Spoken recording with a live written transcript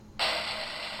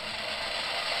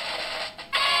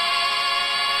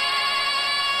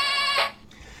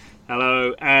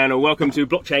welcome to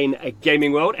Blockchain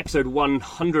Gaming World, episode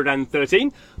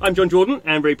 113. I'm John Jordan,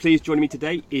 and very pleased joining me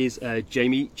today is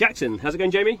Jamie Jackson. How's it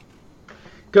going, Jamie?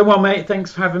 Good one, mate.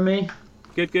 Thanks for having me.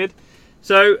 Good.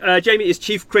 So, Jamie is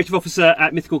Chief Creative Officer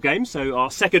at Mythical Games, so our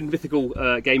second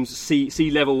Mythical Games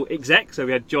C-level exec. So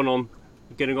we had John on,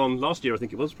 getting on last year, I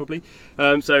think it was, probably.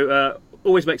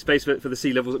 Always make space for the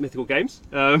C-levels at Mythical Games.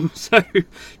 So,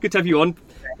 good to have you on.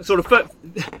 Sort of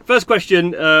first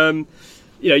question...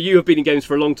 you have been in games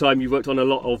for a long time. You've worked on a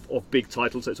lot of big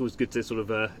titles, so it's always good to sort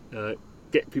of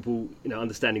get people,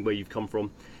 understanding where you've come from.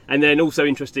 And then also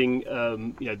interesting,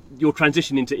 your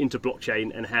transition into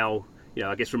blockchain and how,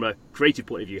 I guess from a creative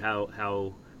point of view,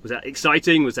 how was that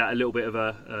exciting? Was that a little bit of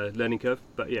a learning curve?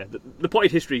 But yeah, the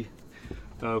potted history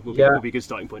will be a good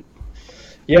starting point.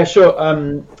 Yeah, sure.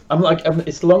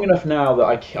 It's long enough now that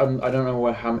I don't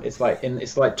know how it's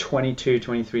like 22,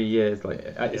 23 years.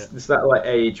 It's that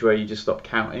age where you just stop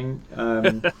counting.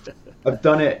 I've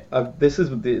done it. This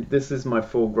is my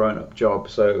full grown up job.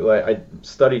 So I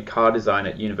studied car design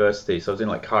at university. So I was in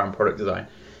car and product design,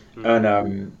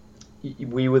 and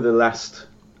we were the last.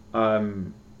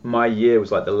 My year was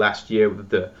the last year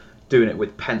with doing it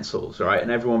with pencils, right? And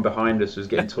everyone behind us was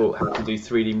getting taught how to do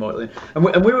 3D modeling, and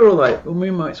we were all me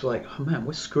and mates were oh man,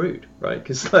 we're screwed, right?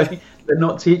 Because they're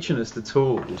not teaching us the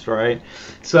tools, right?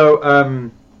 So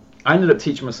I ended up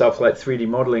teaching myself 3D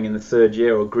modeling in the third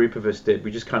year, or a group of us did.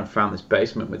 We just kind of found this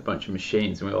basement with a bunch of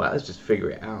machines, and we were let's just figure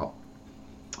it out.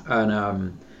 And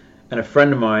a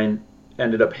friend of mine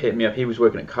ended up hitting me up. He was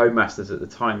working at Codemasters at the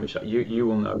time, which you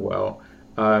will know well.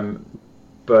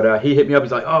 But he hit me up.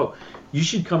 He's oh, you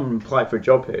should come and apply for a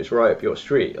job here. It's right up your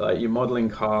street. You're modeling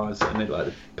cars, and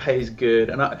the pay's good.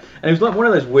 And it was one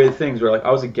of those weird things where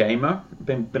I was a gamer,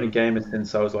 been a gamer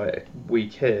since I was a wee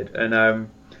kid, and I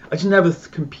just never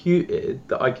computed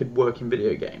that I could work in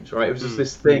video games. Right? It was just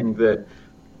this thing that,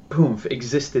 boom,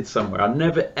 existed somewhere. I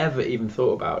never ever even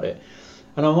thought about it.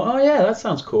 And I'm oh yeah, that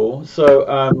sounds cool. So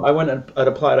I went and I'd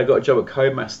applied. I got a job at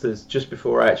Codemasters just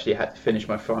before I actually had to finish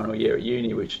my final year at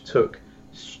uni, which took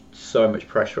so much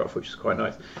pressure off, which is quite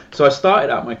nice. So I started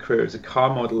out my career as a car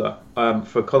modeler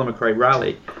for Colin McRae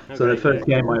Rally. So the first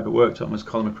game I ever worked on was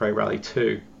Colin McRae Rally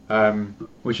 2,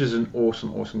 which is an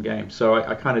awesome game. So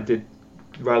I kind of did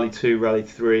Rally 2, Rally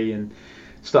 3, and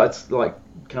started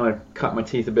kind of cut my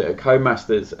teeth a bit at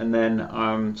Codemasters, and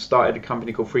then started a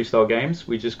company called Freestyle Games.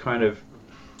 We just kind of,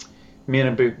 me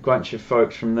and a bunch of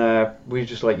folks from there, we were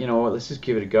just let's just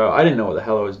give it a go. I didn't know what the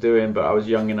hell I was doing, but I was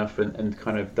young enough and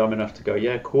kind of dumb enough to go,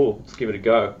 yeah, cool, let's give it a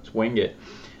go, let's wing it.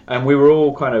 And we were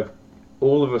all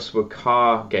of us were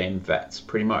car game vets,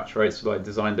 pretty much, right? So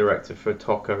design director for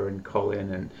TOCA and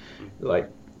Colin, and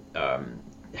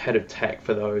head of tech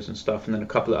for those and stuff, and then a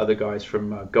couple of other guys from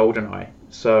GoldenEye.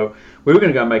 So we were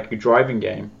going to go and make a driving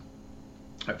game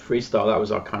at Freestyle. That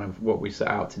was our kind of what we set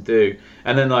out to do.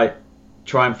 And then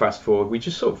try and fast forward, we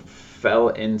just sort of fell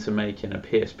into making a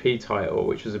PSP title,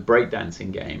 which was a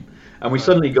breakdancing game, and we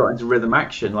suddenly got into rhythm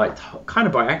action, kind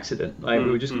of by accident.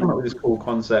 We were just coming up with this cool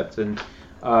concept, and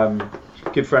a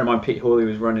good friend of mine, Pete Hawley,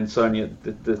 was running Sony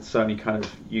at the Sony kind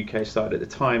of UK side at the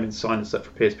time, and signed us up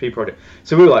for PSP project.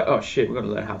 So we were oh shit, we're going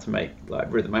to learn how to make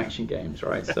rhythm action games,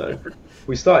 right? So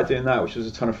we started doing that, which was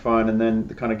a ton of fun, and then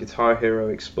the kind of Guitar Hero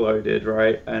exploded,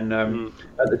 right? And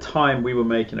at the time we were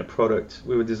making a product,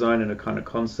 we were designing a kind of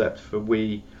concept for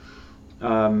Wii,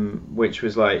 which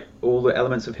was all the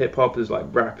elements of hip hop, was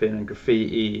rapping and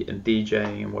graffiti and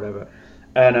DJing and whatever.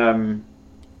 And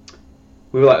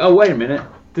we were oh wait a minute,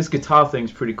 this guitar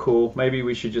thing's pretty cool. Maybe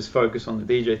we should just focus on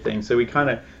the DJ thing. So we came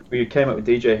up with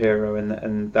DJ Hero,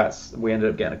 and we ended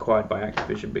up getting acquired by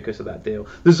Activision because of that deal.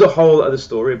 There's a whole other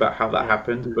story about how that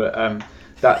happened, but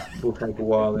that will take a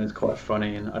while, and it's quite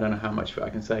funny, and I don't know how much of it I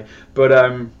can say. But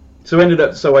so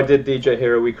I did DJ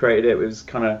Hero. We created it. It was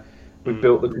kind of, we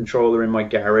built the controller in my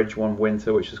garage one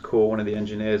winter, which was cool. One of the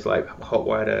engineers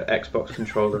hotwired a Xbox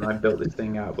controller, and I built this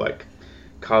thing out of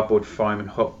cardboard foam and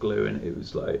hot glue, and it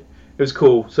was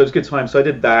cool. So it was a good time. So I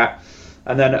did that,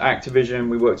 and then at Activision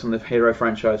we worked on the Hero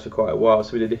franchise for quite a while.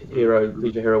 So we did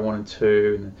DJ Hero 1 and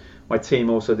 2, and my team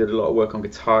also did a lot of work on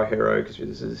Guitar Hero, because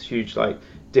there's this huge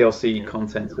DLC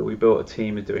content that we built a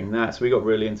team of doing that. So we got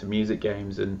really into music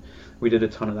games, and we did a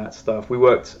ton of that stuff. We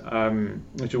worked,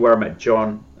 which is where I met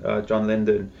John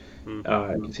Linden,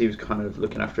 because he was kind of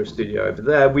looking after a studio over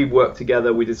there. We worked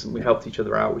together. We helped each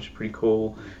other out, which is pretty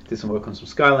cool. Did some work on some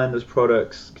Skylanders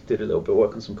products. Did a little bit of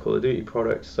work on some Call of Duty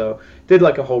products. So did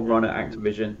a whole run at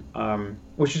Activision,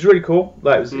 which is really cool.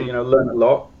 It was learned a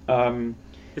lot.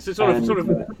 It's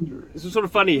sort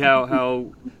of funny how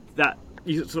that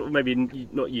you sort of maybe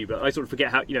not you, but I sort of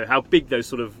forget how big those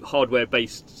sort of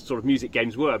hardware-based sort of music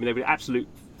games were. I mean, they were absolute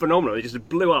phenomenal. They just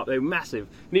blew up. They were massive,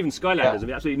 and even Skylanders. I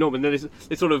mean, absolutely enormous. And then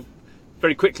they sort of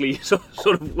very quickly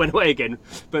sort of went away again.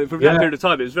 But for that period of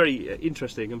time, it was very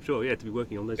interesting. I'm sure, to be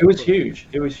working on those. It was huge.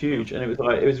 It was huge, and it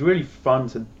was really fun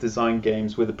to design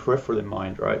games with a peripheral in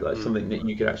mind, right? Like something that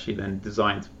you could actually then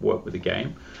design to work with the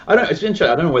game. It's interesting.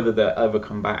 I don't know whether they'll ever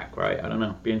come back, right? I don't know.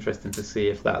 It'd be interesting to see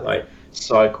if that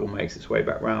cycle makes its way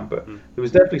back round. But there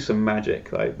was definitely some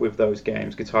magic with those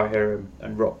games, Guitar Hero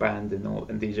and Rock Band and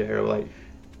DJ Hero.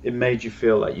 It made you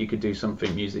feel like you could do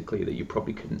something musically that you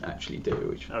probably couldn't actually do.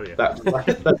 Which that's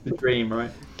the dream, right?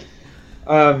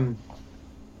 So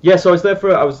I was there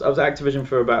I was at Activision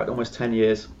for about almost 10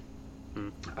 years.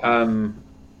 Wild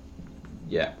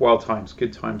times,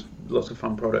 good times, lots of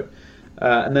fun product.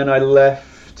 And then I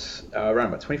left around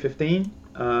about 2015.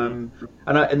 And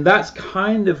that's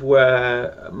kind of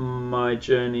where my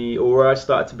journey, or where I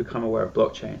started to become aware of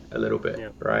blockchain a little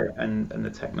bit, right? And the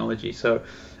technology. So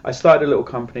I started a little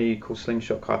company called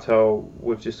Slingshot Cartel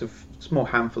with just a small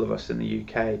handful of us in the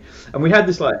UK. And we had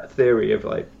this theory of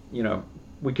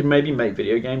we could maybe make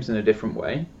video games in a different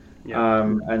way.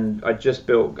 And I just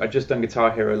done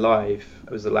Guitar Hero Live.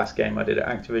 It was the last game I did at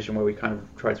Activision, where we kind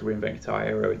of tried to reinvent Guitar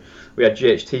Hero. We had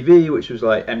GHTV, which was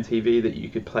like MTV that you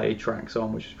could play tracks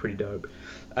on, which was pretty dope.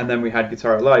 And then we had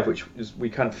Guitar Hero Live, which was, we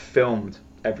kind of filmed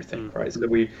everything, right? So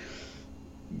we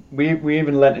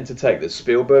even lent into tech that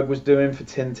Spielberg was doing for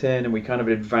Tintin, and we kind of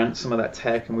advanced some of that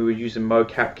tech, and we were using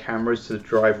mocap cameras to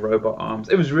drive robot arms.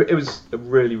 It was a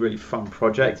really, really fun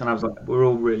project, and I was like, we're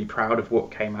all really proud of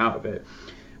what came out of it.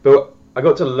 But I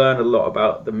got to learn a lot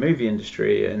about the movie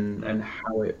industry and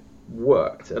how it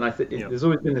worked. And I think there's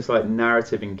always been this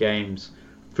narrative in games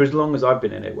for as long as I've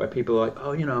been in it, where people are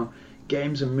like,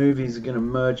 games and movies are going to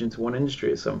merge into one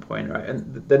industry at some point, right?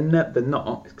 And they're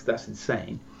not, because that's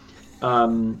insane.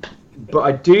 But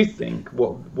I do think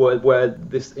where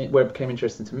it became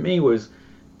interesting to me was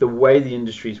the way the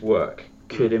industries work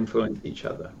could influence each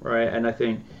other, right? And I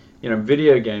think,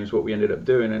 video games, what we ended up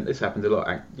doing, and this happened a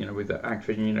lot, with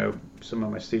Activision, some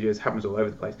of my studios, happens all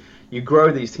over the place. You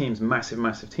grow these teams,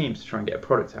 massive teams, to try and get a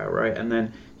product out, right? And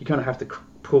then you kind of have to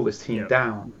pull this team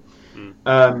down.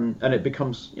 And it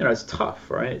becomes, it's tough,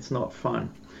 right? It's not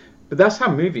fun. But that's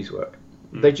how movies work.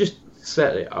 They just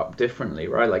set it up differently,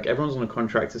 right? Like, everyone's on a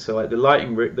contract, so the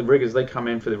lighting, the riggers, they come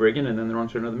in for the rigging, and then they're on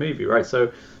to another movie, right?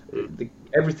 So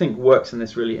everything works in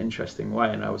this really interesting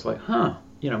way, and I was like,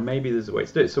 maybe there's a way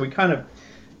to do it. So we kind of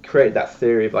created that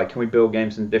theory of can we build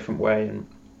games in a different way, and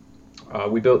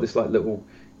we built this little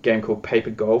game called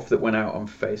Paper Golf that went out on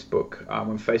Facebook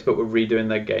when Facebook were redoing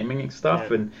their gaming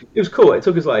stuff, and it was cool. It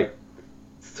took us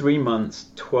 3 months,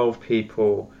 12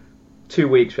 people, 2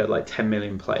 weeks, we had 10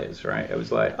 million players, right? It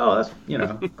was like, oh, that's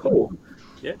cool.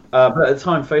 But at the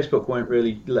time, Facebook weren't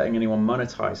really letting anyone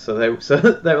monetize, so they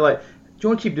were like, do you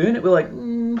want to keep doing it? We're like,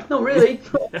 not really.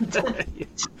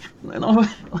 And I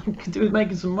could do with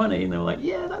making some money, and they were like,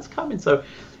 yeah, that's coming. So,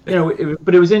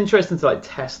 but it was interesting to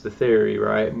test the theory,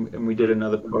 right? And we did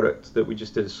another product that we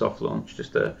just did a soft launch,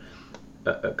 just a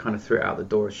kind of threw it out the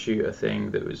door shooter thing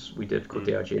that we did called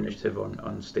DRG Initiative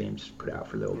on Steam, just put it out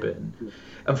for a little bit. And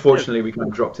unfortunately, we kind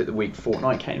of dropped it the week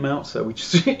Fortnite came out, so we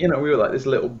just we were like this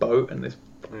little boat and this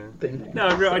thing. No,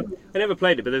 I never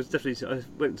played it, but there's definitely, I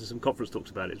went to some conference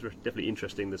talks about it. It's definitely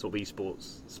interesting, the sort of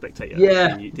esports spectator.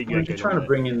 Yeah, we're trying to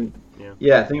bring in.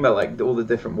 Think about all the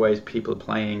different ways people are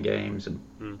playing games and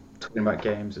talking about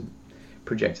games and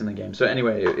projecting the game. So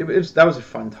anyway, that was a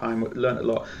fun time. We learned a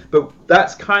lot, but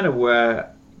that's kind of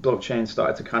where blockchain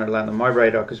started to kind of land on my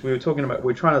radar, because we were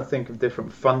trying to think of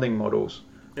different funding models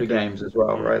for games as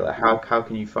well, right? Like how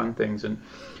can you fund things? And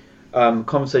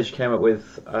conversation came up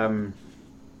with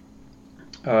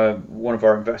one of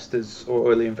our investors,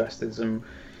 or early investors, and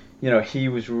he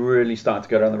was really starting to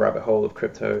go down the rabbit hole of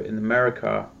crypto in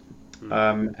America,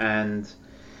 and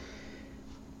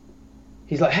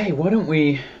he's like, hey, why don't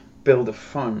we build a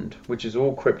fund which is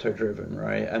all crypto driven,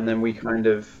 right? And then we kind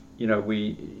of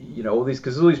all these,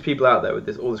 because all these people out there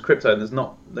with all this crypto, and there's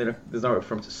nowhere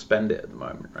for them to spend it at the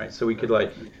moment, right? So we could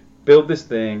build this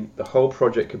thing, the whole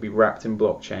project could be wrapped in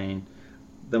blockchain,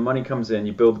 the money comes in,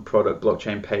 you build the product,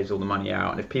 blockchain pays all the money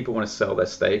out, and if people want to sell their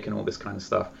stake and all this kind of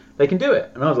stuff, they can do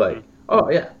it. And I was like,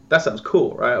 oh yeah, that sounds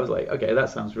cool, right? I was like, okay,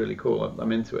 that sounds really cool,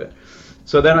 I'm into it.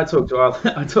 So then I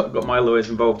got my lawyers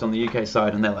involved on the UK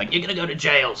side, and they're like, you're going to go to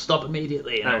jail, stop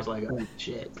immediately. And I was like, oh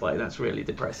shit, that's really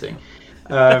depressing.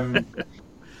 So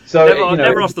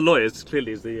never ask the lawyers,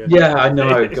 clearly is the I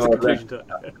know, God,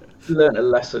 learned a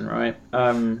lesson, right?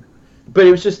 but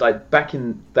it was just like back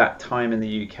in that time in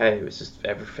the UK, it was just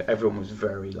everyone was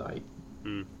very like,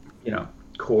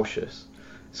 cautious.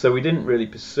 So we didn't really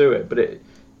pursue it, but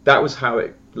that was how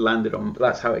it landed on.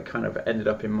 That's how it kind of ended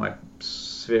up in my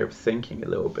sphere of thinking a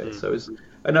little bit. So it was,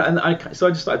 so I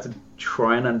just started to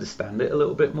try and understand it a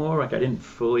little bit more. Like I didn't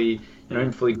fully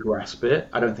grasp it.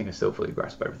 I don't think I still fully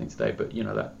grasp everything today, but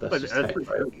that's just tech,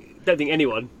 right? I don't think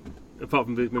anyone, apart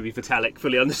from maybe Vitalik,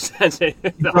 fully understands it.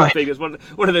 The whole thing is one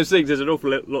of those things. There's an awful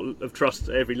lot of trust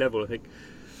at every level, I think.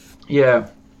 Yeah,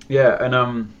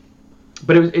 and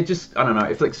but it just, I don't know,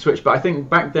 it flicked a switch. But I think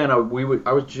back then I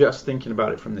was just thinking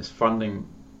about it from this funding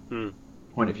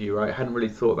point of view, right? I hadn't really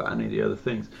thought about any of the other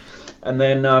things. And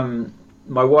then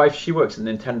my wife, she works at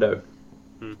Nintendo,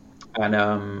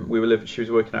 and she was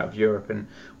working out of Europe, and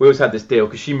we always had this deal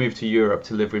because she moved to Europe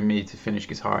to live with me to finish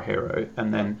Guitar Hero,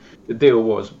 and then the deal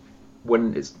was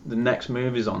when the next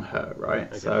move is on her, right?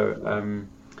 Okay. So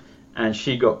and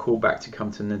she got called back to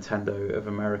come to Nintendo of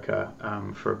America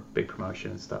for a big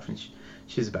promotion and stuff, and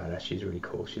she's a badass. She's really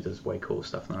cool. She does way cooler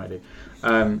stuff than I do.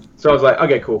 So I was like,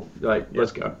 okay, cool. Like,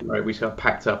 let's go. Right, we got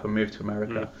packed up and moved to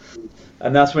America.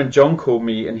 And that's when John called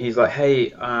me, and he's like,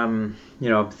 hey, I'm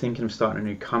thinking of starting a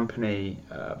new company,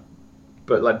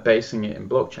 but like basing it in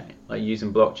blockchain, like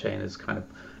using blockchain as kind of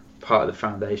part of the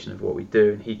foundation of what we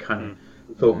do. And he kind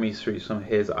of taught me through some of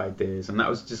his ideas, and that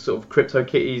was just sort of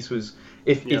CryptoKitties was.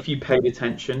 If you paid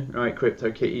attention, right,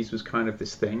 CryptoKitties was kind of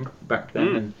this thing back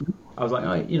then, and I was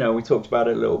like, we talked about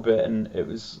it a little bit, and it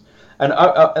was, and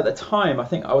I, at the time, I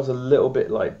think I was a little bit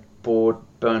like bored,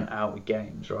 burnt out with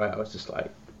games, right? I was just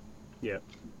like,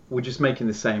 we're just making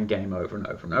the same game over and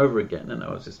over and over again, and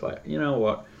I was just like, you know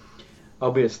what?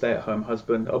 I'll be a stay-at-home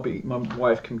husband. My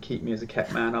wife can keep me as a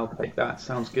cat man. I'll take that.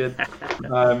 Sounds good.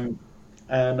 And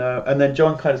then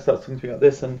John kind of starts talking to me about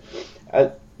this, and.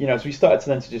 So we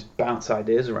started to just bounce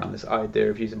ideas around this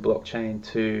idea of using blockchain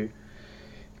to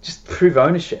just prove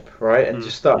ownership, right? And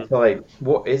just start to like,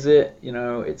 what is it?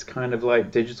 It's kind of like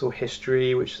digital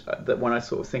history, which that when I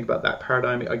sort of think about that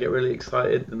paradigm, I get really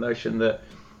excited. The notion that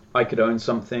I could own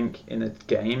something in a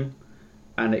game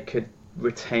and it could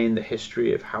retain the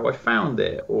history of how I found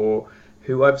it or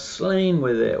who I've slain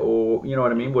with it or, you know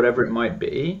what I mean? Whatever it might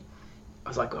be. I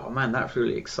was like, oh man, that's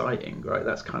really exciting, right?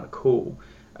 That's kind of cool.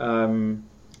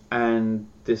 And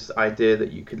this idea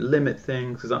that you could limit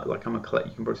things, because I'm a collector,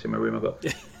 you can probably see in my room, I've got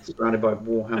surrounded by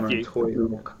Warhammer and toys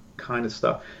and all kind of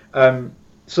stuff.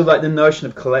 So like the notion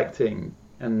of collecting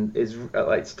and is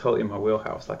like it's totally in my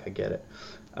wheelhouse. Like I get it.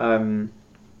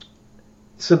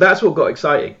 So that's what got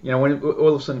exciting. When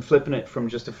all of a sudden flipping it from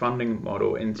just a funding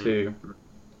model into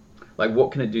like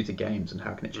what can it do to games and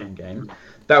how can it change games?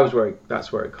 That's where it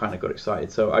kind of got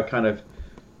excited. So I kind of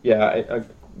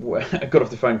I got off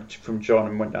the phone from John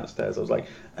and went downstairs. I was like,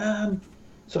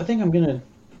 so I think I'm gonna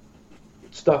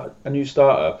start a new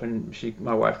startup. And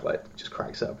my wife like just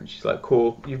cracks up and she's like,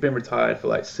 cool, you've been retired for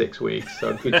like 6 weeks,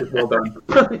 so good, well done.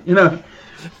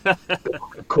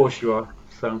 Of course you are.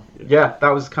 So yeah, that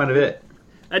was kind of it.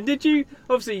 And did you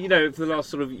obviously for the last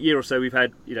sort of year or so we've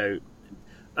had a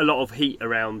lot of heat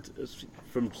around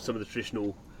from some of the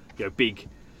traditional big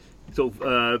sort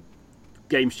of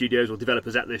game studios or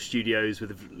developers at their studios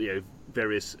with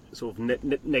various sort of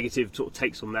negative sort of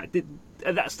takes on that.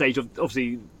 At that stage,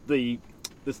 obviously the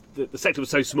sector was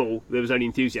so small, there was only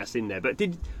enthusiasts in there. But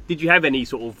did you have any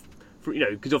sort of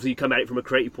because obviously you come at it from a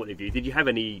creative point of view, did you have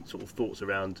any sort of thoughts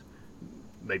around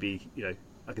maybe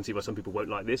I can see why some people won't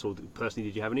like this, or personally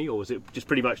did you have any, or was it just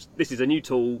pretty much this is a new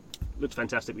tool, looks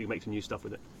fantastic, we can make some new stuff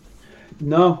with it?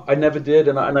 No, I never did,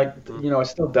 and I I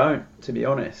still don't, to be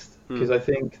honest, because I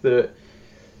think that.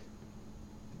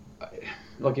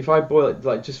 Like if I boil it,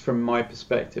 like just from my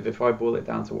perspective, if I boil it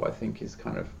down to what I think is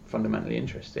kind of fundamentally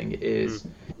interesting, is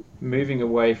moving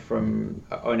away from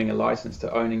owning a license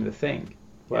to owning the thing.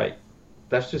 Like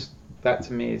that's just that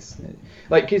to me is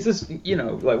like because this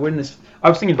like we're in this. I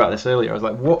was thinking about this earlier. I was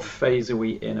like, what phase are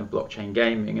we in of blockchain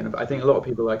gaming? And I think a lot of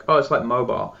people are like, oh, it's like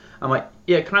mobile. I'm like,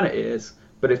 yeah, it kind of is.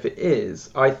 But if it is,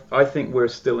 I think we're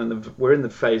still in the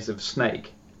phase of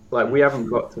Snake. Like we haven't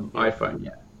got to iPhone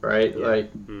yet, right? Yeah.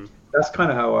 Like. That's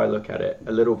kind of how I look at it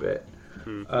a little bit,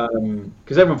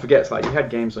 because everyone forgets like you had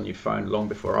games on your phone long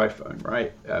before iPhone,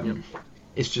 right?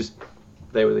 It's just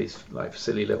they were these like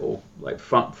silly little like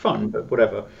fun, but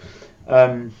whatever.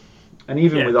 And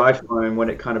even with iPhone, when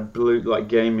it kind of blew, like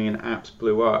gaming and apps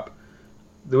blew up,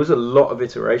 there was a lot of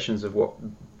iterations of what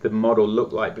the model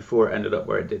looked like before it ended up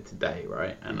where it did today,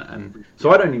 right? And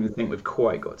so I don't even think we've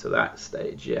quite got to that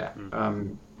stage yet.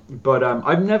 But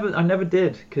I never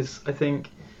did, because I think.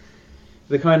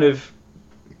 The kind of,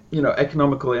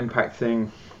 economical impact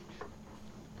thing,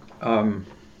 kind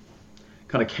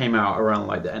of came out around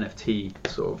like the NFT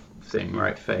sort of thing,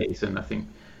 right, phase, and I think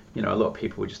a lot of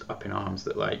people were just up in arms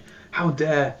that like, how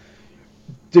dare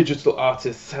digital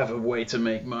artists have a way to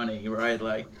make money, right?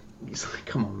 Like, it's like,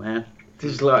 come on, man,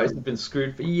 digital artists have been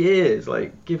screwed for years.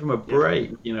 Like, give them a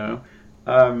break,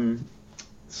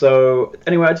 So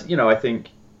anyway, I think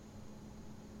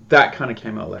that kind of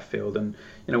came out of left field, and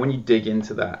when you dig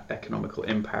into that economical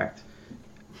impact,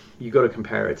 you got to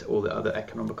compare it to all the other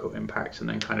economical impacts, and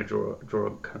then kind of draw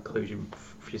a conclusion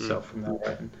for yourself from that.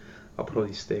 Right? And I'll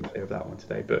probably stay clear of that one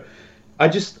today. But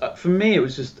for me, it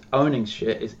was just owning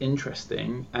shit is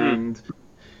interesting, and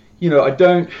I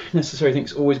don't necessarily think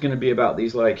it's always going to be about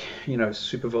these like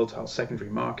super volatile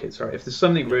secondary markets. Right? If there's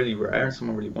something really rare and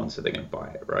someone really wants it, they're going to buy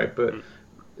it. Right? But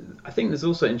I think there's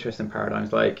also interesting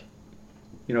paradigms like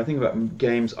I think about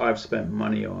games I've spent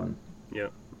money on. Yeah.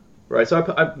 Right. So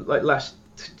I like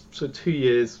So 2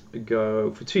 years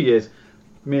ago, for 2 years,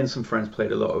 me and some friends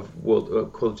played a lot of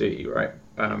Call of Duty, right?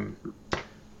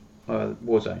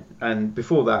 Warzone, and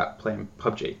before that, playing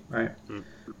PUBG, right?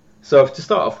 So to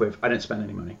start off with, I didn't spend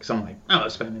any money because I'm like, I'm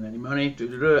not spending any money,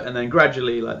 and then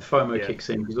gradually, like the FOMO kicks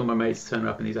in because all my mates turn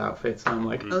up in these outfits, and I'm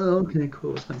like, oh, okay,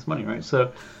 cool, I'll spend some money, right?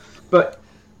 So, but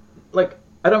like,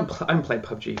 I haven't played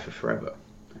PUBG for forever.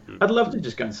 I'd love to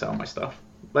just go and sell my stuff.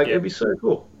 Like, it'd be so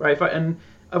cool, right?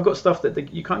 I've got stuff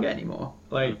that you can't get anymore.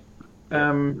 Like,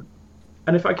 and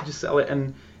if I could just sell it, and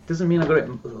it doesn't mean I got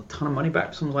a ton of money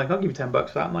back. Someone's like, I'll give you $10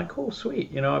 for that. I'm like, cool,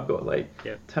 sweet. I've got like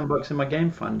 $10 in my game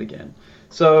fund again.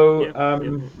 So,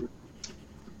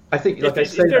 I think, like I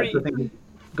say, that's the thing.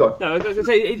 Go on. No, I was going to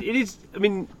say, it is, I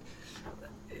mean,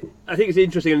 I think it's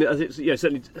interesting, and it's,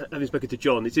 certainly having spoken to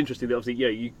John, it's interesting that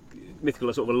obviously,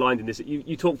 Mythical are sort of aligned in this.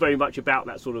 You talk very much about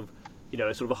that sort of,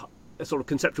 a sort of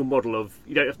conceptual model of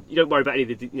you don't worry about any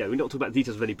of the we're not talking about the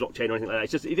details of any blockchain or anything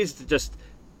like that. It is just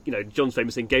John's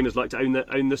famous thing. Gamers like to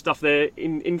own the stuff there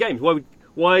in games.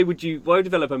 Why would a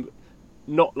developer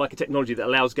not like a technology that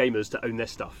allows gamers to own their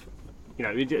stuff?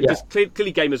 Just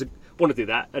clearly gamers want to do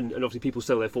that, and obviously people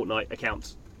sell their Fortnite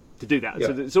accounts to do that.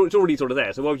 Yeah. So it's already sort of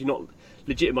there. So why would you not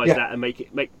legitimize that and make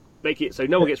it so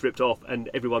no one gets ripped off and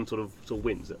everyone sort of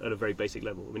wins at a very basic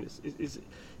level? I mean,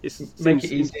 it's make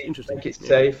it easy, interesting, make it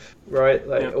safe, right?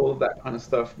 Like all of that kind of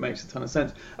stuff makes a ton of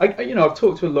sense. I've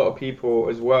talked to a lot of people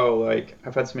as well. Like,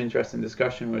 I've had some interesting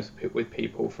discussion with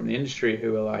people from the industry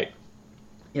who are like,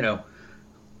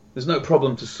 there's no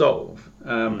problem to solve,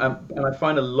 and I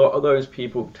find a lot of those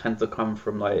people tend to come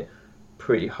from like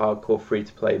pretty hardcore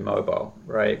free-to-play mobile,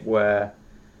 right, where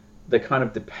they're kind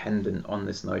of dependent on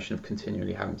this notion of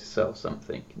continually having to sell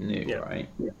something new, right?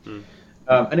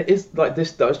 And it is like,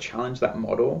 this does challenge that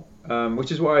model,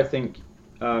 which is why I think,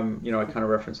 I kind of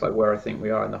reference like where I think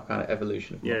we are in the kind of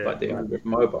evolution of like the idea of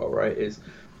mobile, right? Is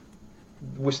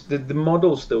the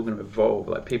model's still going to evolve.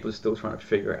 Like, people are still trying to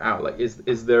figure it out. Like,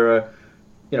 is there a,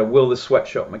 will the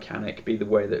sweatshop mechanic be the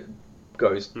way that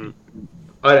goes?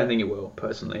 I don't think it will,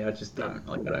 personally. I just don't.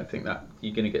 Like, I don't think that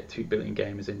you're going to get 2 billion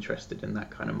gamers interested in that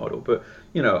kind of model. But,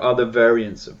 other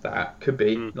variants of that could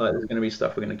be. Like, there's going to be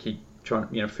stuff we're going to keep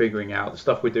trying, figuring out. The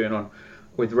stuff we're doing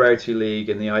with Rarity League,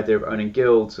 and the idea of owning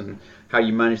guilds and how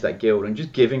you manage that guild, and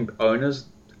just giving owners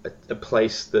a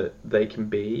place that they can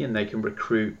be, and they can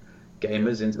recruit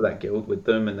gamers into that guild with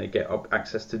them, and they get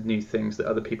access to new things that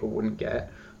other people wouldn't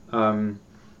get.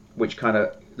 Which kind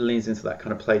of leans into that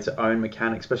kind of play to own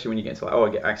mechanic, especially when you get into like, I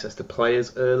get access to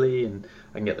players early, and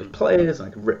I can get those players, and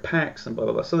I can rip packs and blah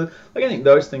blah blah. So like, I think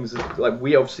those things are, like,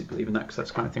 we obviously believe in that because that's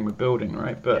the kind of thing we're building,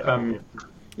 right? But I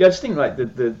just think like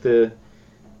the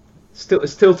still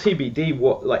TBD.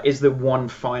 What, like, is there one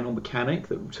final mechanic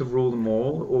to rule them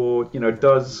all, or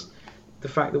does the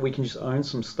fact that we can just own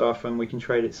some stuff and we can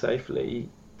trade it safely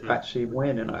actually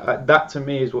win? And that to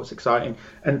me is what's exciting.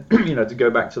 And to go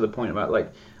back to the point about,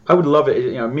 like, I would love it,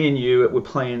 me and you, we're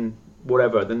playing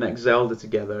whatever, the next Zelda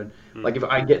together, and like, if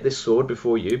I get this sword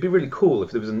before you, it'd be really cool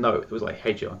if there was a note that was like,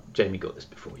 hey John, Jamie got this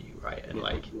before you, right? And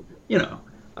like,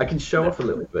 I can show off a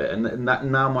little bit, and that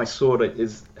now my sword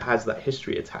has that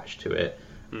history attached to it.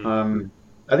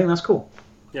 I think that's cool.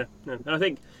 Yeah, and I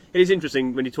think it is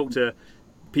interesting when you talk to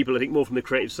people, I think, more from the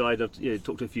creative side. I've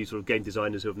talked to a few sort of game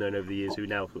designers who I've known over the years who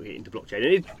now get into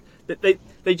blockchain, and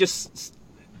they just,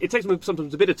 it takes them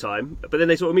sometimes a bit of time, but then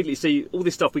they sort of immediately see all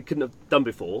this stuff we couldn't have done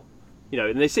before,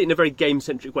 and they see it in a very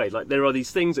game-centric way. Like, there are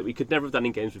these things that we could never have done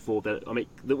in games before that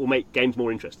will make games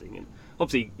more interesting. And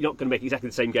obviously, you're not going to make exactly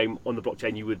the same game on the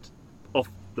blockchain you would off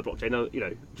the blockchain,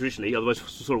 traditionally. Otherwise,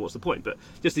 sort of, what's the point? But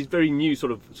just these very new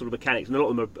sort of mechanics, and a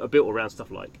lot of them are built around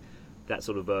stuff like that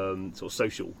sort of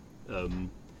social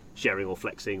sharing or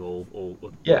flexing or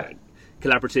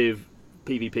collaborative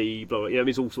PvP, blah, blah, you know,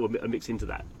 it's all sort of mixed into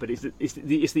that. But it's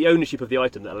the ownership of the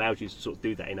item that allows you to sort of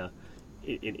do that in a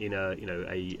you know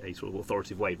a sort of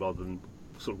authoritative way, rather than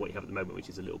sort of what you have at the moment, which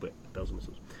is a little bit bells and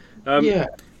whistles. Yeah.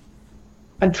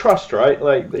 And trust, right?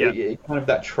 Like Yeah. kind of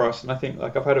that trust. And I think,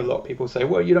 like, I've had a lot of people say,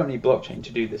 "Well, you don't need blockchain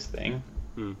to do this thing."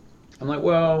 Mm. I'm like,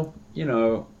 well, you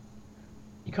know,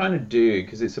 you kind of do,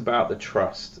 because it's about the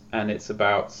trust, and it's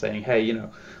about saying, hey, you know,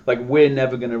 like, we're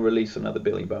never going to release another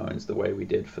Billy Bones the way we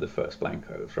did for the first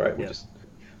Blancos, right? Yeah.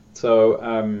 So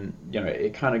you know,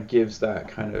 it kind of gives that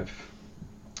kind of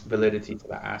validity to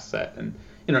that asset. And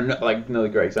you know, like another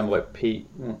great example, like Pete,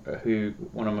 who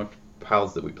one of my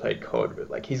pals that we played COD with,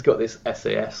 like, he's got this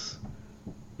SAS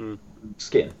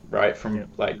skin, right, from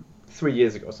like 3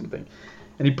 years ago or something,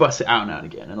 and he busts it out now and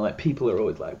again, and like people are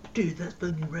always like, dude, that's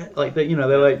fucking red, like they, you know,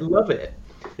 they like love it.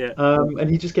 Yeah. And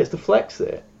he just gets to flex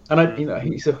it. And I, you know,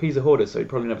 he's a hoarder, so he'd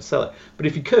probably never sell it. But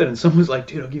if he could, and someone's like,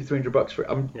 "Dude, I'll give you $300 for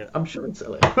it," I'm sure he'd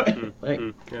sell it. Right?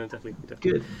 Yeah, definitely.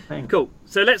 Good. Thanks. Cool.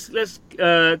 So let's get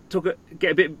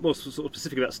a bit more sort of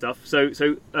specific about stuff. So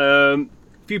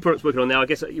few products working on now. I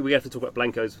guess we have to talk about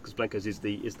Blancos, because Blancos is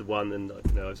the one, and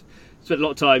you know, I've spent a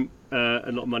lot of time and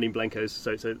a lot of money in Blancos,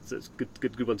 so it's a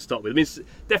good one to start with. I mean, it's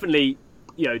definitely,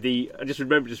 you know, I just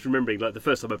remembering like the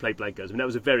first time I played Blancos. I mean, that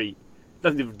was a very,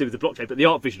 nothing to do with the blockchain, but the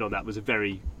art vision on that was a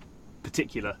very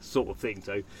particular sort of thing.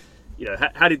 So, you know,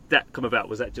 how did that come about?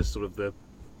 Was that just sort of the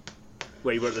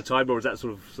where you were at the time, or was that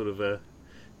sort of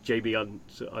JB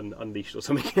Unleashed or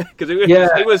something? Because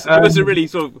it was a really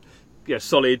sort of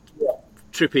solid,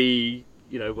 trippy,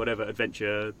 you know, whatever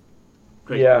adventure.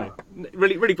 Crazy, yeah, you know,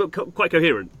 really quite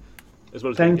coherent as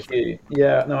well as. Thank you.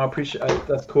 Yeah, no, I appreciate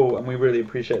that's cool, and we really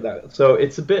appreciate that. So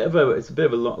it's a bit of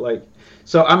a lot, like.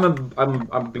 So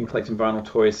I've been collecting vinyl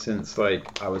toys since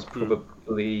like I was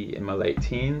probably in my late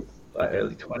teens, like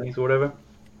early 20s or whatever,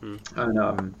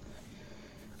 and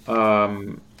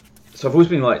so I've always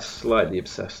been like slightly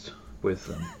obsessed with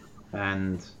them,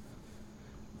 and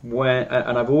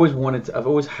I've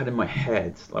always had in my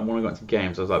head, like when I got into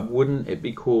games, I was like, wouldn't it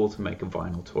be cool to make a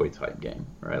vinyl toy type game,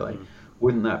 right? Like,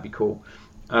 wouldn't that be cool?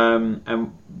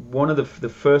 And one of the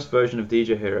first version of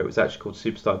DJ Hero was actually called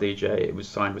Superstar DJ. It was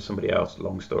signed with somebody else.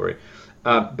 Long story,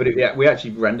 but we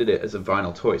actually rendered it as a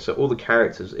vinyl toy. So all the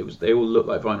characters, they all looked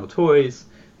like vinyl toys.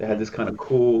 They had this kind of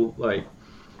cool, like,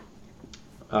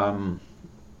 kind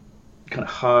of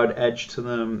hard edge to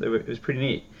them. It was pretty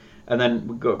neat. And then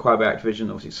we got acquired by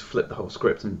Activision. Obviously, flipped the whole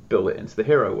script and built it into the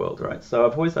Hero world, right? So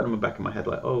I've always had in the back of my head,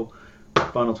 like, oh,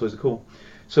 vinyl toys are cool.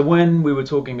 So when we were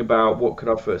talking about what could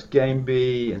our first game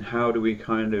be, and how do we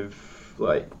kind of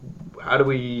like, how do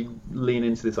we lean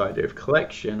into this idea of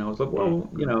collection, I was like, well,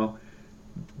 you know,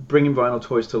 bringing vinyl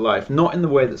toys to life, not in the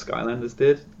way that Skylanders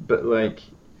did, but like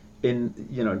in,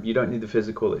 you know, you don't need the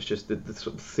physical. It's just the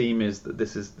sort of theme is that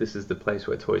this is the place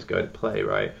where toys go to play,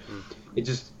 right? It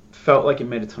just felt like it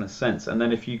made a ton of sense. And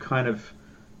then if you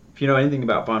know anything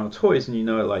about vinyl toys, and you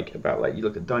know, like, about, like, you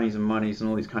look at Dunnies and Moneys and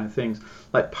all these kind of things,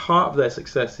 like, part of their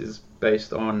success is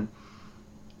based on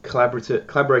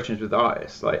collaborations with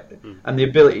artists, like, and the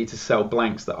ability to sell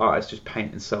blanks that artists just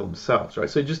paint and sell themselves, right?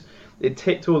 So it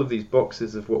ticked all of these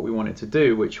boxes of what we wanted to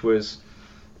do, which was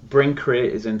bring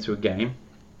creators into a game,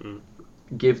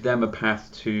 give them a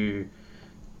path to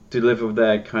deliver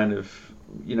their kind of,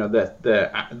 you know,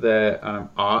 their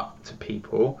art to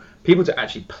people to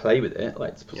actually play with it,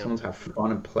 like someone to have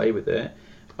fun and play with it,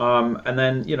 and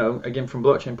then, you know, again, from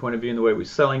blockchain point of view, and the way we're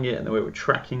selling it and the way we're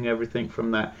tracking everything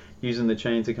from that, using the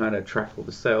chain to kind of track all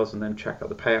the sales and then track out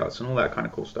the payouts and all that kind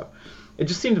of cool stuff. It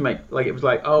just seemed to make, like, it was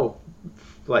like, oh,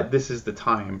 like, this is the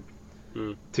time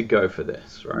to go for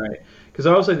this, right? Because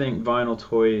I also think vinyl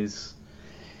toys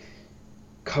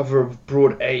cover a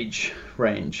broad age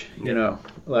range, you know,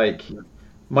 like,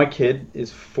 my kid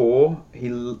is 4. He's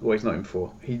not even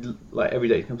 4. He, like, every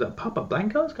day he comes up, Papa,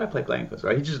 Blancos? Can I play Blancos?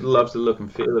 Right? He just loves the look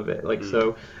and feel of it. Like,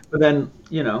 so, but then,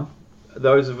 you know,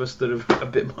 those of us that are a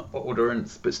bit more older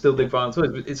but still dig vinyl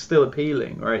toys, it's still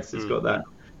appealing, right? It's got that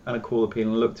kind of cool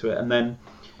appealing look to it. And then,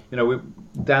 you know,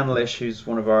 Dan Lish, who's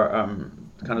one of our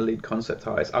kind of lead concept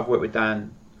artists, I've worked with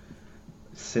Dan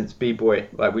since B-Boy.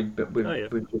 Like, we've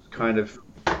just kind of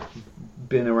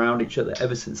been around each other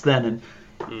ever since then.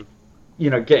 And you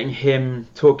know,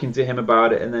 talking to him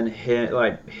about it, and then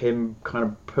him kind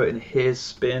of putting his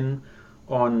spin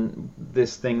on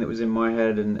this thing that was in my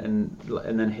head, and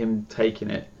then him taking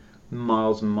it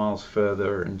miles and miles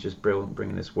further and just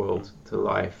bringing this world to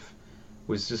life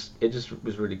was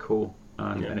really cool,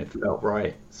 and it felt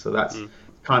right. So that's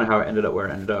kind of how it ended up where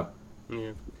it ended up. Yeah,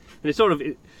 and it's sort of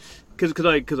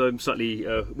because I'm slightly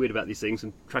weird about these things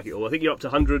and track it all. I think you're up to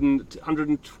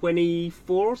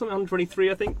 124 or something,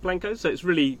 123, I think, blancos. So it's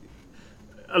really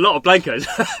a lot of blancos.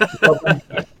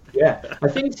 Yeah, I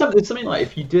think it's something like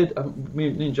if you did. Me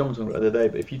and John were talking about it the other day,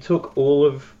 but if you took all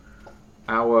of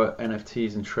our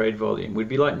NFTs and trade volume, we'd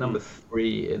be like number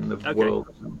 3 in the world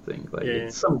or something. Like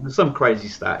it's some crazy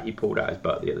stat he pulled out his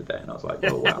butt the other day, and I was like,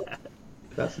 oh wow,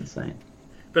 that's insane.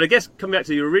 But I guess coming back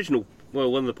to your original,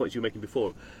 one of the points you were making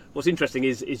before, what's interesting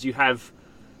is you have.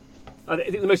 I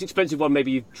think the most expensive one maybe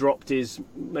you've dropped is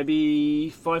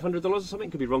maybe $500 or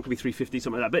something. Could be wrong. Could be $350,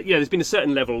 something like that. But there's been a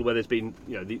certain level where there's been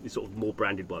the sort of more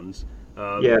branded ones.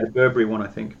 The Burberry one, I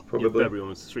think, probably. The Burberry one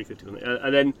was $350,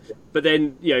 and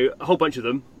then a whole bunch of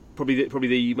them. Probably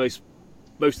the most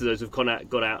of those have got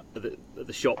out at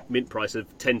the shop mint price of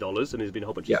 $10, and there's been a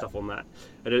whole bunch of stuff on that.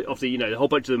 And obviously, a whole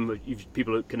bunch of them,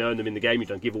 people can earn them in the game. You've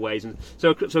done giveaways, and so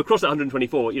across that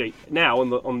 124, now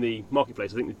on the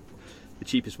marketplace, I think. The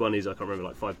cheapest one is, I can't remember,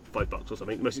 like $5 or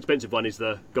something. The most expensive one is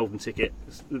the golden ticket.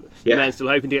 The man's still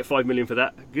hoping to get $5 million for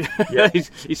that.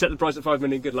 He set the price at $5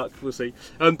 million. Good luck. We'll see.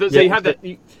 So you have that.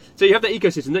 So you have that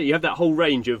ecosystem. You have that whole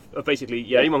range of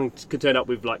basically, anyone can turn up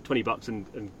with like $20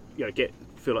 and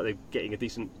feel like they're getting a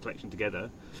decent collection together,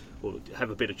 or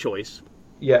have a bit of choice.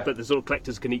 Yeah. But the sort of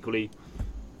collectors can equally,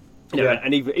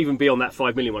 and even beyond that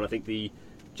 $5 million one, I think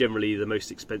generally the most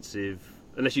expensive,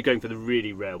 unless you're going for the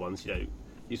really rare ones, you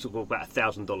sort of about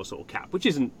 $1,000 sort of cap, which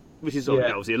is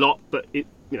obviously a lot, but it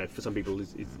for some people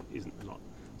isn't a lot.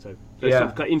 So it's sort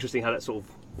of quite interesting how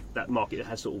that market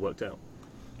has sort of worked out.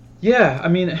 Yeah, I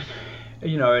mean,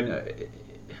 and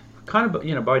kind of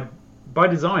by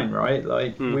design, right?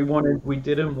 Like we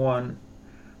didn't want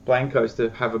blancos to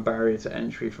have a barrier to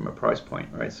entry from a price point,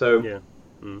 right? So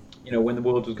when the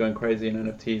world was going crazy in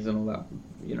NFTs and all that,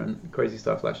 crazy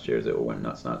stuff last year as it all went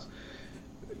nuts.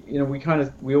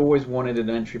 We always wanted an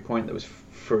entry point that was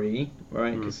free,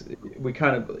 right? Because we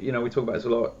kind of, we talk about this a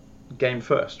lot, game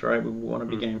first, right? We want to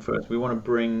be game first. We want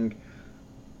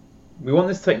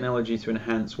this technology to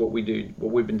enhance what we've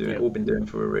been doing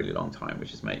for a really long time,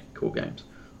 which is make cool games.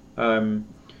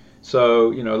 So,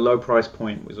 low price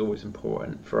point was always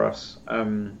important for us.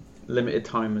 Limited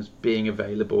time as being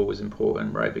available was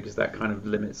important, right? Because that kind of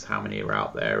limits how many are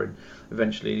out there, and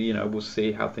eventually, we'll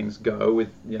see how things go with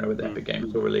the Epic Games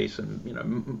Store release, and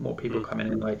more people coming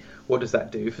in. Like, what does that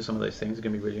do for some of those things? It's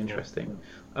going to be really interesting.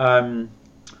 But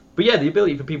the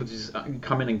ability for people to just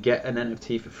come in and get an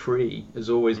NFT for free has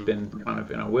always been kind of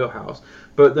in our wheelhouse.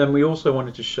 But then we also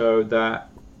wanted to show that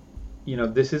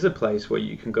this is a place where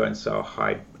you can go and sell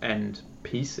high-end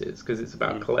pieces, because it's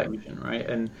about collection, right?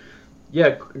 And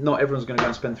not everyone's going to go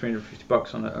and spend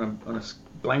 $350 on a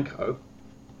Blanco,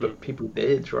 but people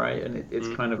did, right? And it's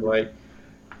kind of like,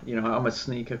 I'm a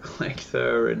sneaker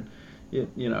collector, and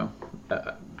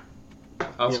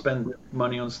I'll spend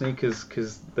money on sneakers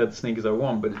because they're the sneakers I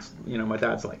want. But it's my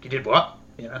dad's like, you did what?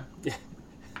 I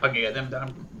can get them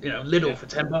down, Lidl for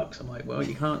 $10. I'm like, well,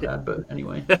 you can't, Dad, but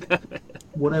anyway,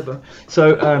 whatever.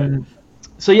 So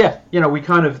we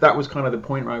kind of, that was kind of the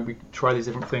point, right? We try these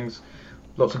different things.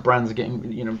 Lots of brands are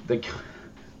getting, they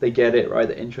get it, right?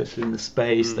 They're interested in the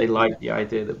space. They like the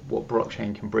idea that what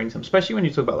blockchain can bring to them, especially when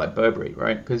you talk about like Burberry,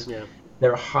 right? Because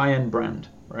they're a high-end brand,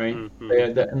 right?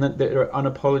 They're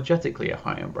unapologetically a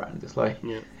high-end brand. It's like,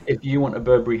 if you want a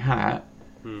Burberry hat,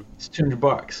 it's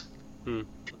 $200. If you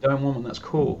don't want one, that's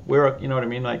cool. You know what I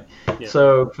mean? Like,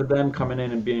 so for them coming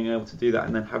in and being able to do that,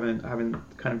 and then having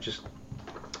kind of just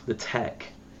the tech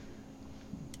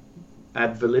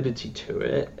add validity to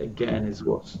it, again, is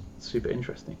what's super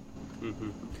interesting.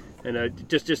 And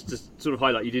just to sort of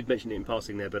highlight, you did mention it in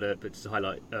passing there, but just to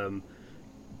highlight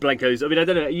blancos. I mean, I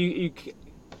don't know.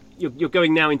 You're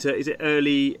going now into, is it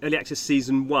early access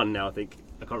season 1 now? I think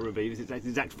I can't remember the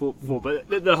exact form, but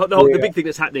the big thing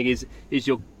that's happening is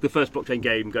the first blockchain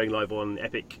game going live on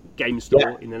Epic Games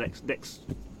Store in the next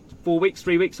 4 weeks,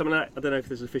 3 weeks, something like that. I don't know if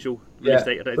there's an official release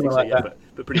date. I don't think so yet,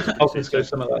 but pretty soon.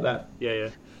 Something like that. Yeah.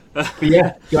 But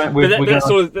that's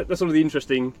sort of the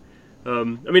interesting. I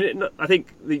mean, I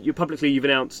think you've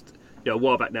announced a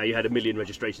while back now you had 1 million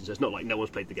registrations. So it's not like no one's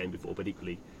played the game before, but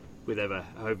equally, with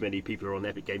however many people are on the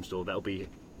Epic Games Store, that'll be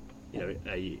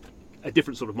a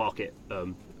different sort of market. At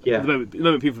the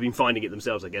moment people have been finding it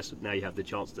themselves, I guess. Now you have the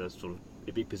chance to sort of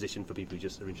be positioned for people who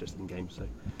just are interested in games. So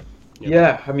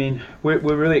I mean, we're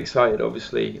really excited.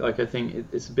 Obviously, like I think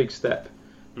it's a big step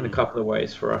in a couple of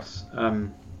ways for us.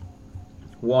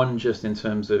 One, just in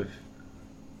terms of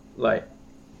like,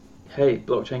 hey,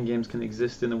 blockchain games can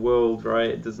exist in the world, right?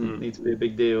 It doesn't need to be a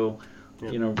big deal.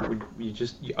 You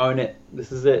own it.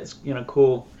 This is it. It's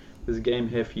cool. There's a game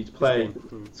here for you to play.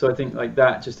 So I think like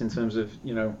that, just in terms of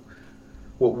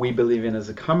what we believe in as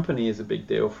a company, is a big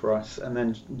deal for us. And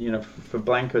then for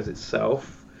Blankos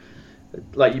itself,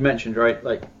 like you mentioned, right?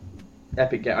 Like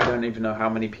Epic Game, I don't even know how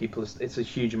many people. It's a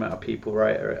huge amount of people,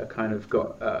 right? Are kind of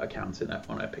got accounts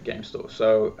on Epic Game Store.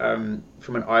 So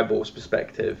from an eyeballs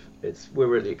perspective, we're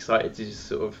really excited to just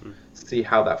sort of see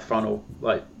how that funnel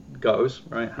like goes,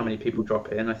 right? How many people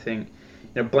drop in? I think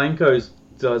Blankos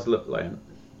does look like,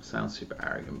 sounds super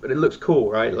arrogant, but it looks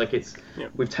cool, right? Like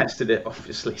we've tested it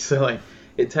obviously, so like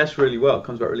it tests really well. It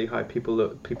comes back really high. People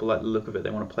like the look of it. They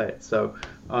want to play it. So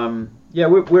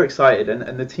we're excited,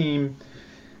 and the team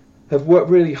have worked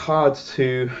really hard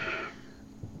to,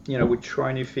 we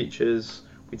try new features,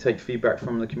 we take feedback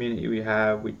from the community we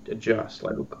have, we adjust,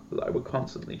 we're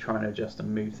constantly trying to adjust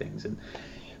and move things, and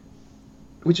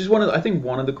which is one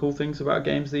of the cool things about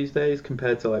games these days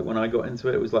compared to like when I got into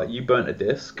it. It was like you burnt a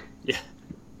disc,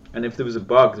 and if there was a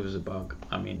bug, there was a bug.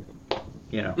 I mean,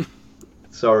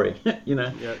 sorry,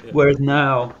 Whereas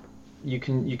now, you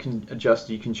can adjust,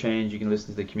 you can change, you can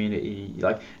listen to the community.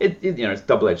 Like it's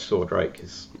double-edged sword, right?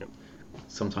 Because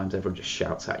sometimes everyone just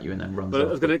shouts at you and then runs off. I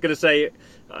was going to say,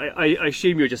 I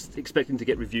assume you're just expecting to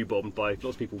get review bombed by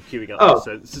lots of people queuing up,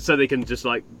 so they can just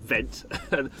like vent.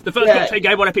 The first blockchain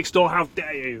game on Epic Store, how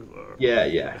dare you?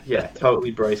 Yeah.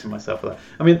 Totally bracing myself for that.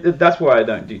 I mean, that's why I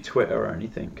don't do Twitter or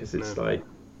anything, because it's like,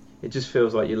 it just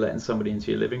feels like you're letting somebody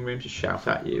into your living room to shout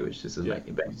at you, which just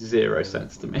makes zero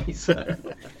sense to me. So.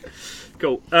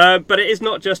 Cool, but it is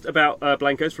not just about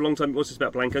Blankos. For a long time, it was just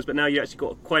about Blankos, but now you actually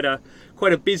got quite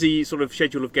a busy sort of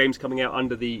schedule of games coming out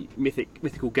under the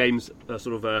Mythical Games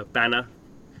sort of banner.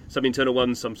 Some internal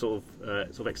ones, some sort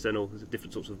of external. There's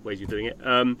different sorts of ways you're doing it.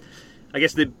 I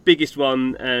guess the biggest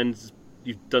one, and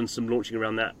you've done some launching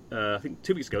around that. I think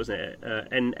 2 weeks ago, wasn't it?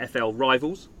 NFL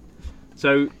Rivals.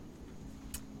 So.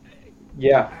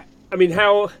 Yeah. I mean,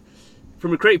 how,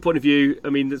 from a creative point of view, I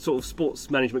mean, the sort of sports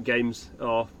management games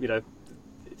are, to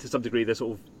some degree, they're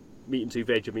sort of meat and two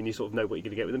veg. I mean, you sort of know what you're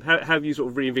going to get with them. How have you sort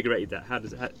of reinvigorated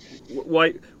that?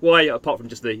 Why, apart from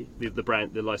just the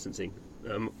brand, the licensing,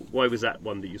 why was that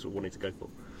one that you sort of wanted to go for?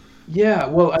 Yeah,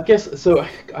 well, I guess, so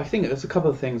I think there's a couple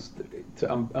of things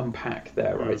to unpack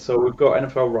there, right? So we've got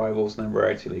NFL Rivals and then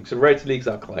Rarity League. So Rarity League's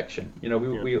our collection.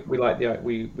 We like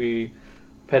we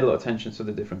paid a lot of attention to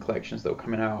the different collections that were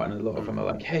coming out, and a lot of them are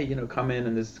like, hey, come in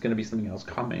and there's going to be something else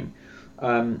coming.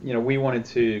 We wanted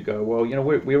to go, well,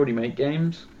 we already make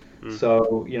games,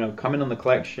 so, come in on the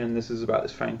collection. This is about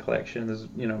this fan collection. There's,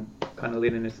 kind of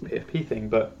leading into the PFP thing,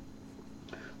 but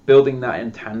building that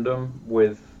in tandem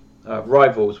with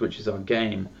Rivals, which is our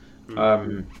game,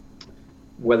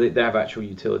 where they have actual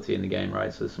utility in the game,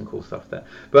 right? So there's some cool stuff there.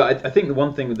 But I think the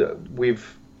one thing that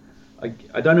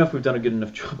I don't know if we've done a good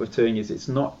enough job of doing is it's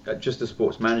not just a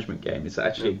sports management game. It's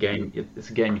actually a game. It's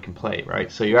a game you can play,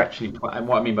 right? So you're actually, and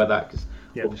what I mean by that, because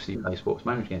obviously you play sports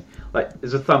management games, like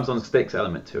there's a thumbs on sticks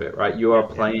element to it, right? You are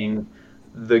playing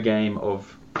the game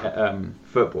of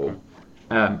football,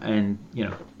 and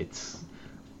it's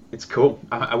cool.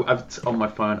 I've on my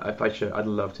phone. I'd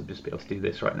love to just be able to do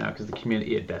this right now because the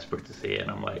community are desperate to see it,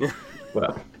 and I'm like,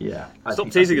 well, yeah.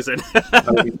 Stop teasing us then.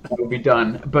 I will be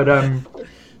done, but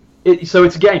So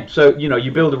it's a game. So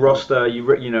you build a roster.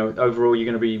 Overall you're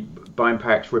going to be buying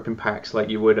packs, ripping packs like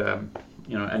you would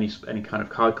any kind of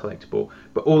card collectible.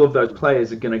 But all of those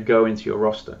players are going to go into your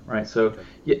roster, right? So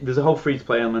there's a whole free to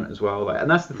play element as well. And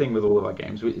that's the thing with all of our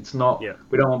games. It's not.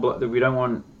 We don't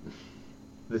want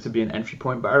there to be an entry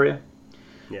point barrier.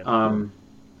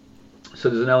 So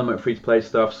there's an element of free to play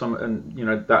stuff. They're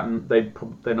not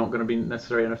going to be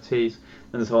necessarily NFTs.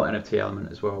 And there's a whole NFT element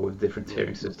as well with different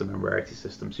tiering system and rarity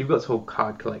system. So you've got this whole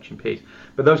card collection piece.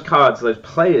 But those cards, those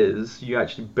players, you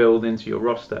actually build into your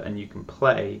roster and you can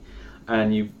play,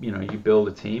 and you build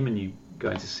a team and you go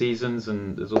into seasons,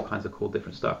 and there's all kinds of cool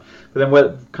different stuff. But then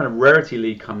where kind of Rarity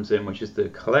League comes in, which is the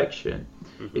collection,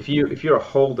 if you're a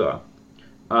holder,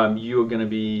 you're going to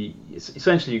be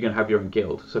essentially you're going to have your own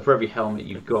guild. So for every helmet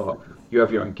you've got, you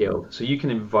have your own guild. So you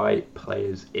can invite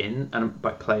players in, and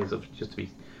by players, just to be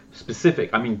specific,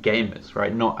 I mean gamers,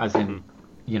 right? Not as in,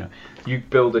 you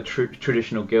build a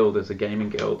traditional guild as a gaming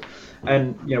guild.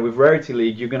 And, with Rarity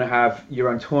League, you're going to have your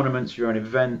own tournaments, your own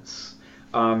events,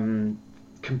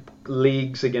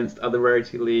 leagues against other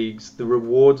Rarity Leagues. The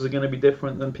rewards are going to be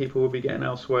different than people will be getting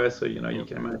elsewhere. So, you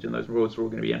can imagine those rewards are all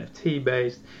going to be NFT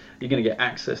based. You're going to get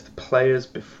access to players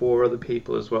before other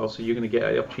people as well. So you're going to get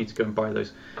the opportunity to go and buy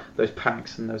those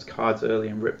packs and those cards early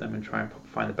and rip them and try and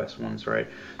find the best ones, right?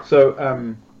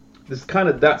 So, that's kind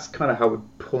of how we're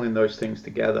pulling those things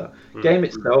together. Game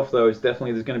itself, though, is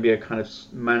definitely there's going to be a kind of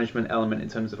management element in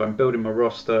terms of I'm building my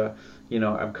roster.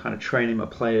 I'm kind of training my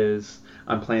players.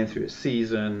 I'm playing through a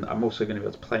season. I'm also going to be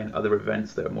able to play in other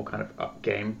events that are more kind of up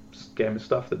game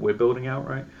stuff that we're building out,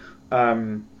 right?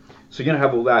 So you're going to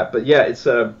have all that. But yeah, it's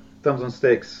thumbs on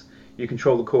sticks. You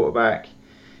control the quarterback.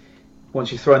 Once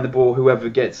you throw in the ball, whoever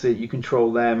gets it, you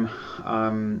control them.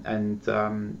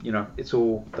 It's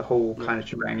all, the whole kind of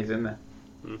shebang is in there.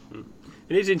 Mm-hmm.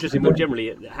 It is interesting more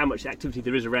generally how much activity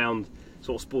there is around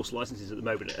sort of sports licenses at the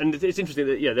moment. And it's interesting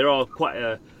that, there are quite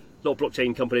a lot of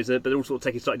blockchain companies, but they're all sort of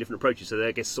taking slightly different approaches. So they're,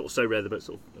 I guess, sort of Sorare, but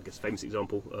sort of, I guess, famous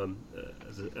example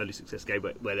as an early success game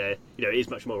where they're, it is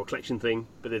much more a collection thing,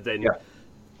 but then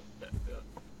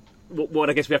what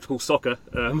I guess we have to call soccer,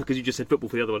 because you just said football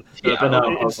for the other one.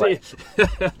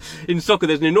 In soccer,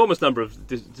 there's an enormous number of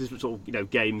different sort of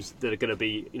games that are going to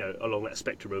be along that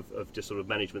spectrum of just sort of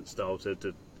management style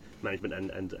to management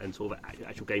and sort of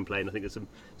actual gameplay. And I think there's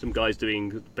some guys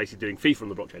basically doing FIFA on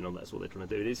the blockchain on that. That's what they're trying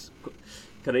to do. It is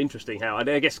kind of interesting how,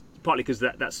 I guess partly because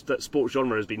that sports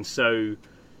genre has been so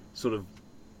sort of,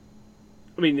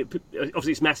 I mean,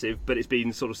 obviously it's massive, but it's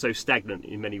been sort of so stagnant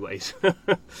in many ways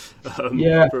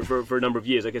for a number of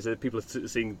years. I guess people are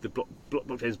seeing the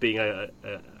blockchain as being a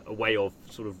way of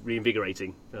sort of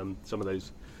reinvigorating some of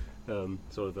those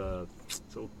sort of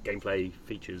gameplay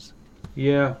features.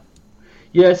 Yeah.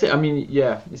 Yes, I mean,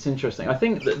 it's interesting. I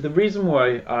think the reason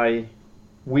why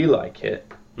we like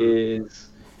it is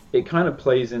it kind of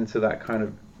plays into that kind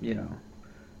of,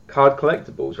 card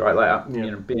collectibles, right? Like,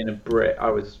 being a Brit, I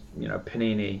was,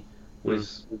 Panini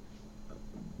was,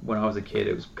 when I was a kid,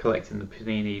 it was collecting the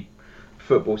Panini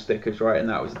football stickers, right? And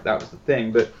that was the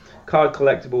thing. But card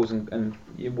collectibles and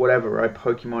whatever, right?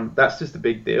 Pokemon, that's just a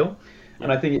big deal. Yeah.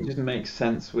 And I think it just makes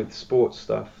sense with sports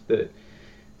stuff that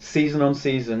season on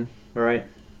season, right?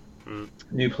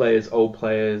 New players, old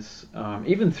players,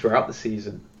 even throughout the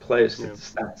season, players'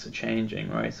 stats are changing,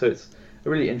 right? So it's a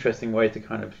really interesting way to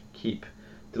kind of keep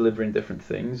delivering different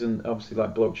things, and obviously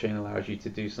like blockchain allows you to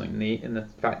do something neat in the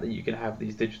fact that you can have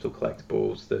these digital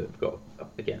collectibles that have got,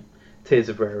 again, tiers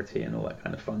of rarity and all that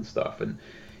kind of fun stuff. And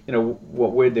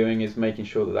what we're doing is making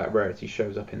sure that rarity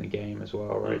shows up in the game as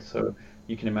well, right? So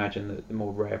you can imagine that the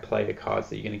more rare player cards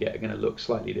that you're going to get are going to look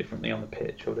slightly differently on the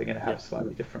pitch, or they're going to have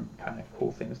slightly different kind of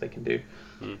cool things they can do.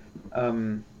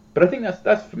 But I think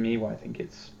that's for me why I think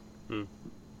it's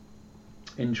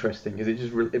interesting, because it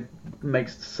just it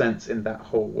makes sense in that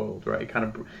whole world, right?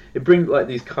 It brings like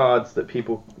these cards that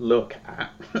people look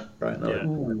at, right? And they're like,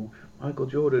 ooh, Michael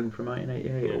Jordan from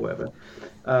 1988 or whatever,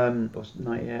 or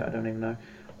 98, I don't even know.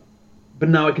 But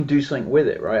now I can do something with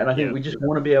it, right? And I think we just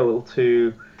want to be able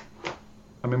to.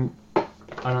 I mean,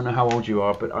 I don't know how old you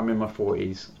are, but I'm in my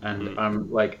 40s, and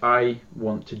I'm like, I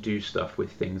want to do stuff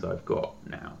with things I've got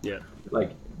now. Yeah.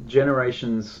 Like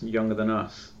generations younger than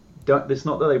us. It's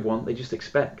not that they want; they just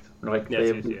expect. Like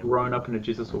they've grown up in a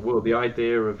digital world. The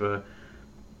idea of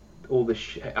all this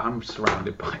shit I'm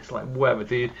surrounded by, it's like, whatever,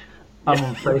 dude. I'm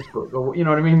on Facebook, or you know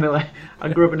what I mean? Like, I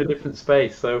grew up in a different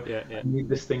space, so I need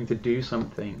this thing to do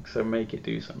something. So make it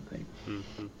do something.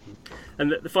 Mm-hmm.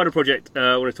 And the final project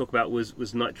I want to talk about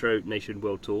was Nitro Nation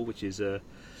World Tour, which is I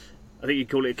think you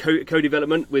call it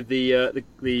co-development with the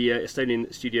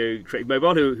Estonian studio Creative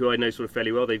Mobile, who I know sort of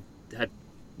fairly well. They've had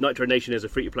Nitro Nation as a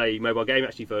free-to-play mobile game,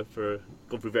 actually for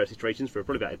gone through various iterations for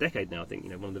probably about a decade now. I think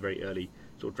one of the very early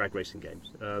sort of drag racing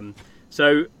games.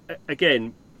 So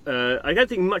again, I don't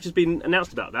think much has been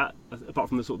announced about that, apart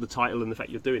from the sort of the title and the fact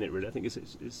you're doing it. Really, I think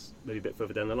it's maybe a bit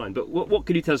further down the line. But what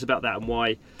can you tell us about that and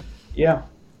why? Yeah.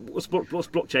 What's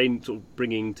blockchain sort of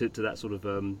bringing to that sort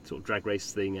of drag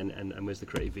race thing, and where's the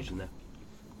creative vision there?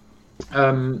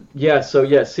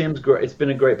 It seems great. It's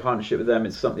been a great partnership with them.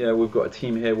 It's something we've got a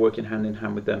team here working hand in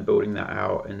hand with them, building that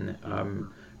out, and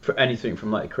for anything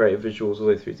from like creative visuals all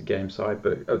the way through to game side.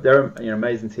 But they're an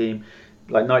amazing team.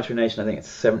 Like Nitro Nation, I think it's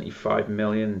 75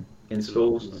 million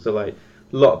installs. So like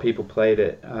a lot of people played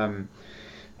it, and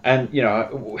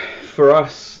for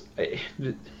us.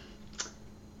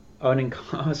 Owning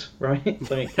cars, right?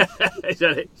 Like,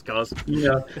 exactly, it's cars.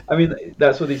 I mean,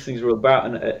 that's what these things are all about,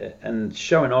 and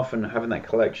showing off and having that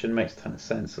collection makes a ton of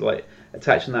sense. So, like,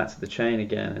 attaching that to the chain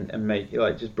again and make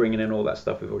like just bringing in all that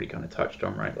stuff we've already kind of touched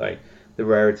on, right? Like the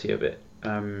rarity of it.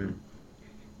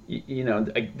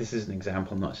 This is an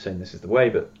example. I'm not saying this is the way,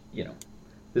 but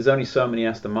there's only so many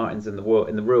Aston Martins in the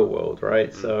real world,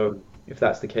 right? So if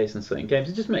that's the case in certain games,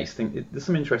 it just makes things. There's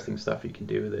some interesting stuff you can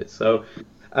do with it. So.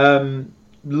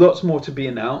 Lots more to be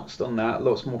announced on that.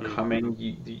 Lots more coming.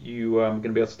 You are going to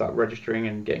be able to start registering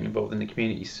and getting involved in the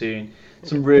community soon.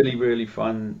 Some really, really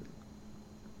fun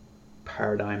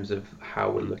paradigms of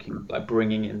how we're looking, like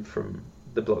bringing in from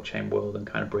the blockchain world and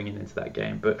kind of bringing into that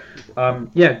game. But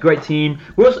yeah, great team.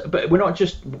 But we're not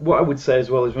just, what I would say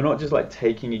as well is we're not just like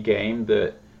taking a game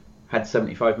that had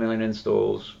 75 million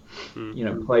installs, you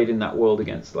know, played in that world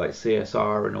against like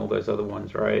CSR and all those other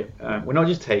ones, right? We're not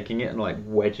just taking it and like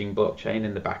wedging blockchain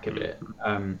in the back of it.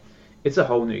 It's a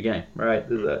whole new game, right?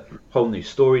 There's a whole new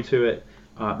story to it.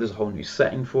 There's a whole new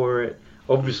setting for it.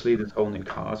 Obviously, there's whole new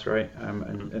cars, right?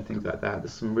 And things like that.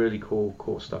 There's some really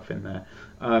cool stuff in there.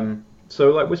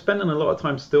 So like we're spending a lot of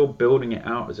time still building it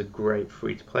out as a great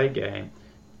free-to-play game.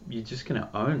 You're just going to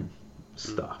own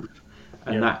stuff.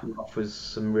 And that offers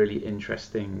some really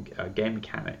interesting game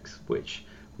mechanics, which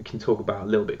we can talk about a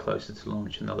little bit closer to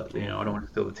launch. And you know, I don't want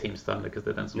to steal the team's thunder because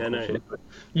they've done some cool shit. But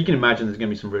you can imagine there's going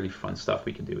to be some really fun stuff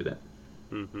we can do with it.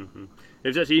 Mm-hmm. It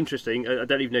was actually interesting. I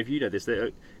don't even know if you know this.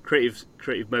 That Creative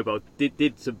Mobile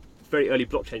did some very early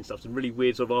blockchain stuff, some really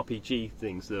weird sort of RPG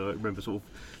things that I remember sort of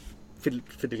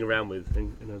fiddling around with,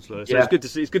 and so it's good to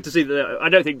see. It's good to see that. I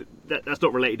don't think that's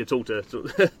not related at all to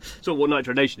sort of what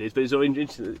Nitro Nation is, but it's sort of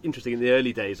interesting in the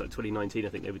early days, like 2019. I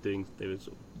think they were sort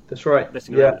of that's right,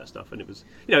 messing around with that stuff, and it was,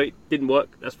 you know, it didn't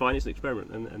work. That's fine. It's an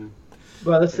experiment, and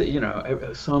well, that's it. You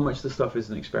know, so much of the stuff is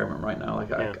an experiment right now.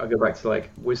 Like I go back to like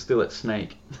we're still at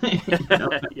Snake. You know?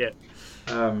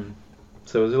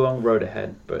 So there's a long road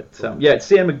ahead, but yeah,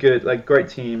 CM are good. Like great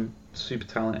team, super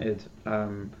talented.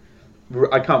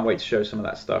 I can't wait to show some of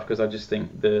that stuff because I just think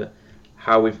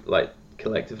how we've like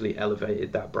collectively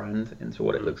elevated that brand into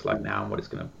what it looks like now and what it's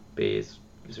going to be is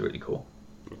really cool.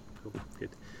 Yeah, cool.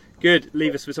 Good.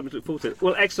 Leave us with something to look forward to.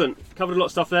 Well, excellent. Covered a lot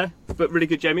of stuff there, but really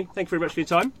good, Jamie. Thank you very much for your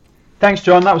time. Thanks,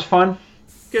 John. That was fun.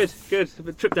 Good. A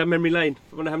trip down memory lane.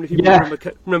 I wonder how many people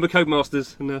remember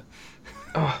Codemasters and.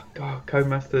 Oh God,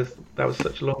 Codemasters. That was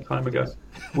such a long time ago.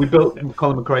 We built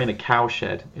Colin McRae in a cow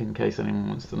shed, in case anyone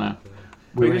wants to know.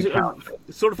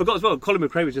 Sort of forgot as well. Colin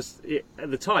McRae was just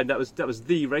at the time that was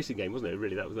the racing game, wasn't it?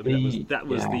 Really, that was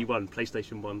the one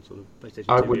PlayStation 1 sort of PlayStation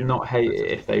 2. I would not hate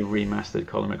it if they remastered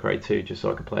Colin McRae 2 just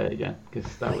so I could play it again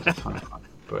because that was a ton of fun.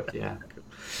 But yeah,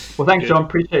 well, thanks, John.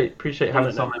 Appreciate having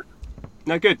us on.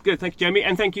 No, good. Thank you, Jamie,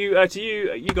 and thank you to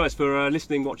you guys for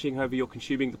listening, watching, however you're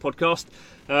consuming the podcast.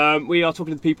 We are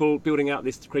talking to the people building out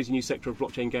this crazy new sector of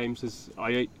blockchain games. As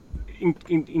I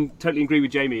totally agree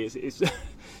with Jamie, it's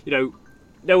you know.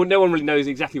 No one really knows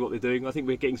exactly what they're doing. I think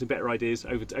we're getting some better ideas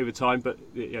over time, but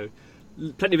you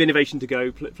know, plenty of innovation to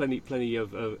go, plenty of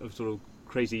sort of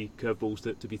crazy curveballs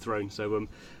to be thrown. So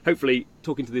hopefully,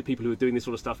 talking to the people who are doing this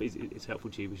sort of stuff is helpful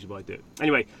to you, which is why I do it.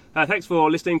 Anyway, thanks for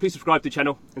listening. Please subscribe to the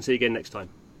channel, and see you again next time.